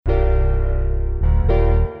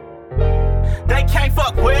They can't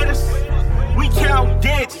fuck with us. We count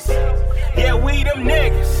digits. Yeah, we them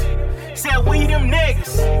niggas. Said we them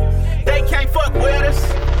niggas. They can't fuck with us.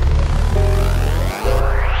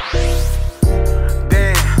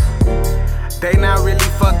 Damn, they not really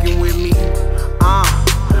fucking with me.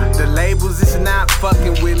 The labels is not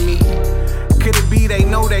fucking with me. Could it be they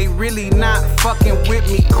know they really not fucking with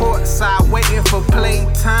me? Courtside waiting for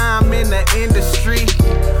playtime in the industry.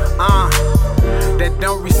 That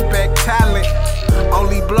don't respect talent.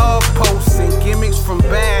 Only blog posts and gimmicks from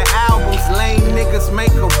bad albums. Lame niggas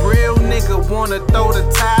make a real nigga wanna throw the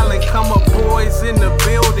talent. Come up boys in the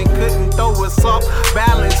building, couldn't throw us off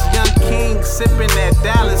balance. Young King sipping that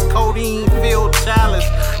Dallas codeine filled chalice.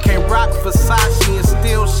 Can't rock Versace and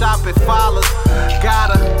still shop at Fowler's.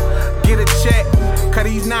 Gotta get a check, cause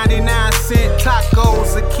these 99-cent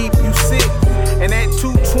tacos will keep you sick. And that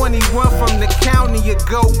 221 from the county, you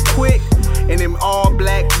go quick. And them all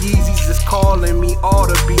black Yeezys is calling me, ought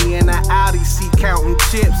to be in an Audi seat counting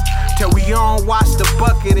chips. Till we on, wash the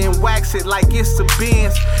bucket and wax it like it's a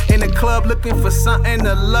Benz. In the club looking for something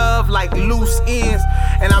to love like loose ends.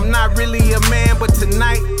 And I'm not really a man, but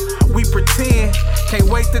tonight we pretend. Can't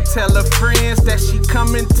wait to tell her friends that she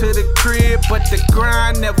coming to the crib. But the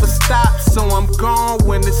grind never stops, so I'm gone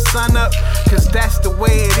when the sun up. Cause that's the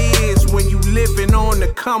way it is when you living on the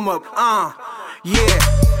come up. Yeah,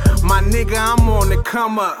 my nigga, I'm on the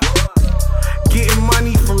come up. Getting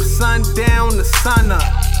money from sundown to sun up.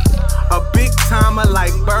 A big timer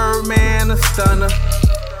like Birdman, a stunner.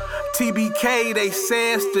 TBK, they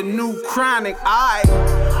say it's the new chronic.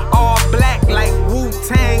 All black like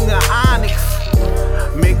Wu-Tang or Onyx.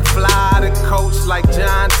 Mcfly, the coach like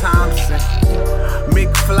John Thompson.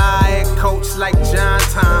 Mcfly, a coach like John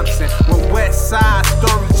Thompson. When West Side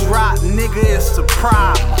Story drop, nigga, it's a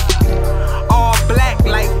problem. All black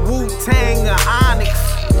like Wu-Tang or Onyx.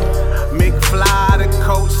 Mcfly, the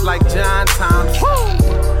coach like John Thompson.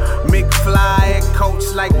 Mcfly, a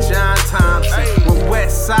coach like John Thompson. When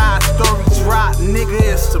West Side Story drop, nigga,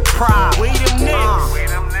 it's a problem. We them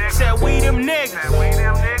niggas. Said we them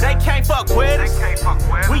niggas. They can't fuck with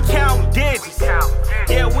us. We count digits.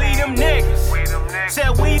 Yeah, we them niggas.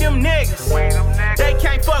 Said we them niggas. They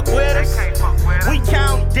can't fuck with us. We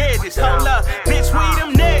count digits. Hold up, bitch, we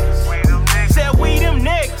them niggas. Said we them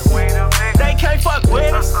niggas. They can't fuck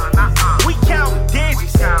with us. We count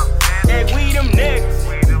digits. Yeah, we them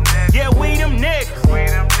niggas. Yeah, we them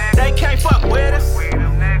niggas. They can't fuck with us.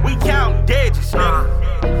 We count digits, nigga.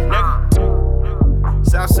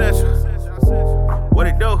 South Central, what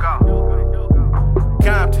it do?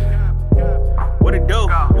 Compton, what it do?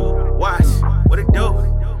 Watch, what it do?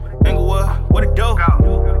 Inglewood, what it do?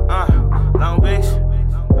 Long Beach,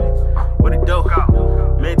 what it do?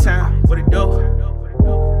 Midtown, what it do?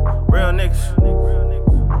 Real niggas,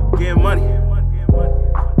 getting money.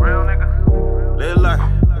 Real nigga, live life,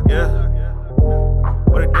 yeah.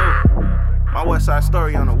 What it do? My West Side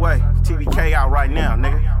Story on the way. TBK out right now,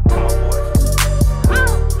 nigga. Come on, boys.